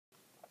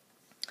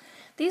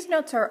These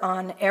notes are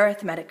on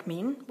arithmetic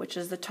mean, which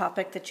is the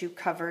topic that you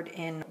covered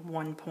in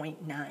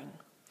 1.9.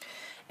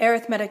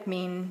 Arithmetic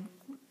mean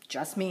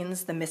just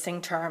means the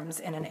missing terms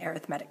in an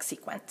arithmetic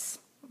sequence,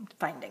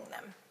 finding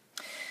them.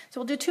 So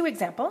we'll do two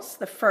examples.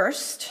 The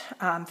first,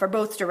 for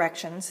both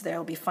directions,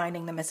 they'll be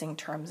finding the missing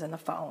terms in the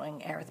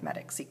following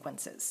arithmetic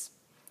sequences.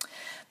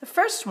 The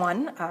first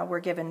one, we're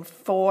given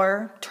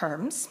 4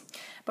 terms,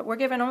 but we're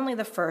given only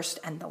the first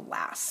and the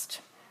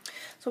last.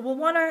 So we'll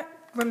want to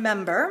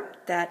remember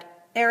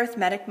that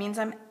arithmetic means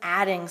I'm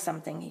adding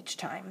something each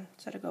time.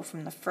 So to go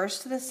from the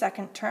first to the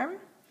second term,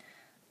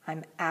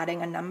 I'm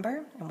adding a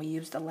number, and we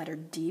use the letter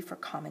D for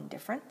common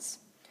difference.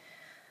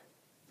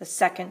 The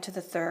second to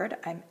the third,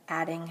 I'm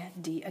adding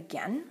D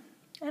again.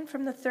 And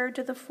from the third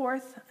to the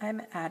fourth,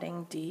 I'm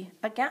adding D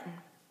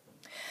again.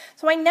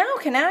 So I now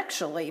can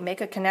actually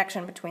make a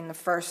connection between the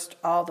first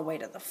all the way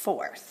to the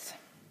fourth,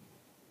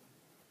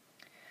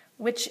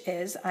 which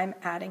is I'm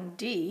adding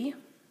D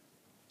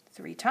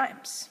 3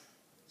 times.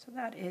 So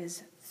that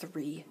is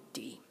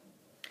 3D,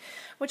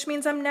 which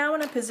means I'm now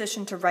in a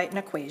position to write an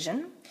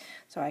equation.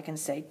 So I can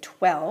say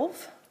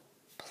 12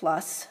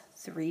 plus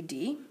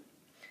 3D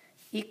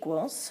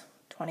equals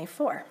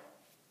 24.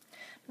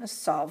 I'm going to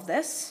solve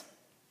this,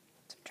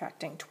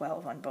 subtracting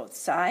 12 on both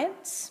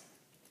sides,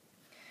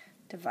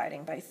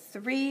 dividing by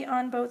 3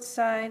 on both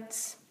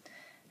sides,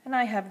 and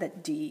I have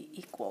that D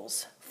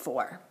equals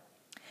 4.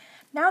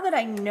 Now that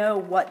I know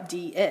what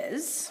D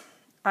is,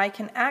 I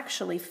can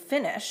actually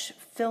finish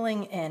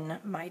filling in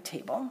my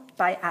table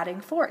by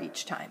adding 4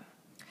 each time.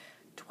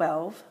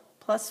 12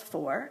 plus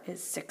 4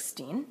 is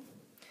 16.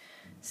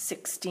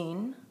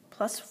 16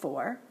 plus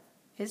 4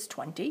 is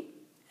 20.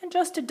 And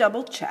just to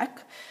double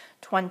check,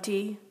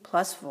 20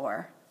 plus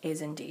 4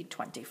 is indeed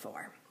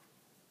 24.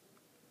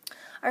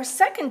 Our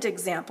second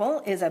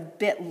example is a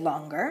bit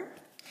longer.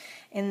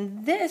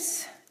 In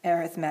this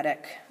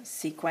arithmetic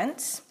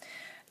sequence,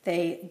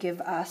 they give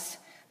us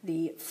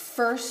the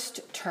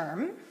first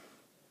term,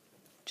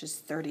 which is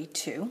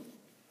 32,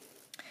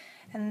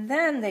 and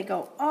then they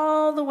go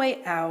all the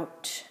way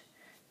out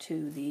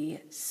to the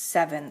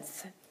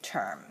 7th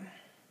term.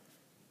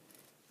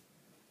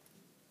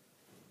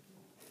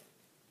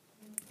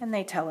 And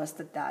they tell us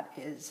that that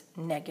is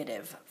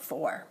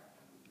 -4.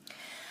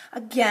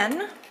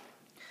 Again,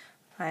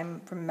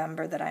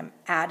 remember that I'm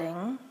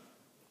adding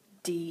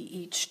D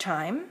each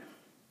time.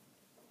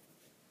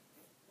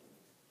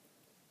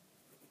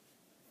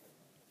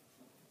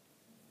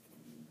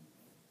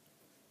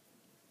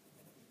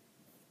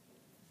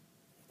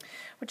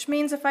 Which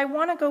means if I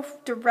want to go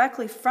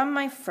directly from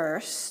my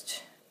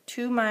first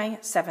to my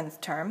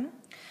 7th term,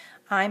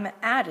 I'm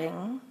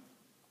adding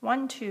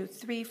 1, 2,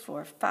 3,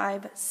 4,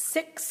 5,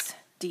 6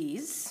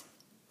 D's.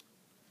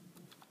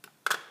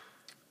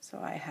 So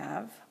I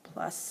have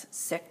plus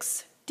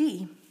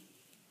 6D.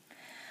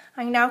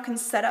 I now can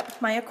set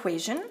up my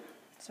equation.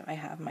 So I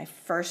have my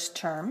first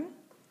term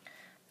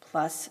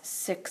plus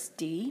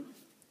 6D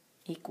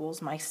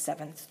equals my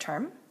 7th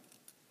term.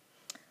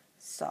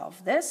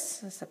 Solve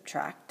this,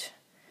 subtract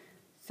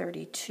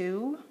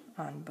 32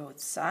 on both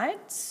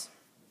sides,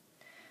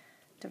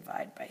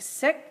 divide by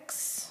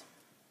 6.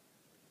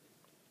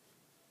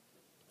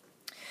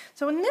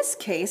 So in this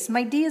case,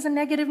 my D is a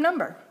negative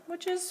number,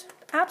 which is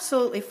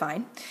absolutely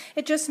fine.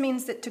 It just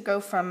means that to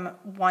go from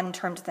one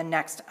term to the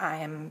next, I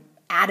am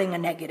adding a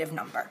negative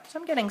number. So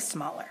I'm getting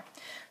smaller.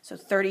 So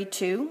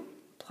 32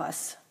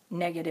 plus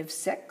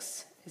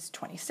 -6 is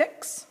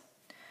 26.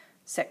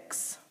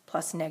 6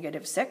 plus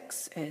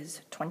 -6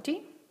 is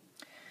 20.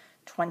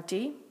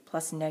 20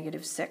 plus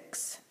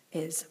 -6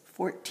 is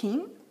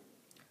 14.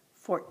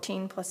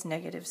 14 plus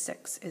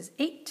 -6 is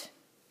 8.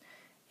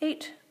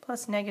 8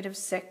 plus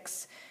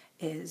 -6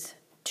 is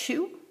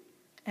 2.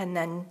 And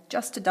then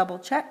just to double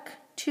check,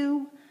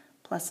 2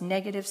 plus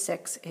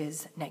 -6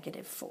 is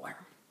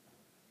 -4.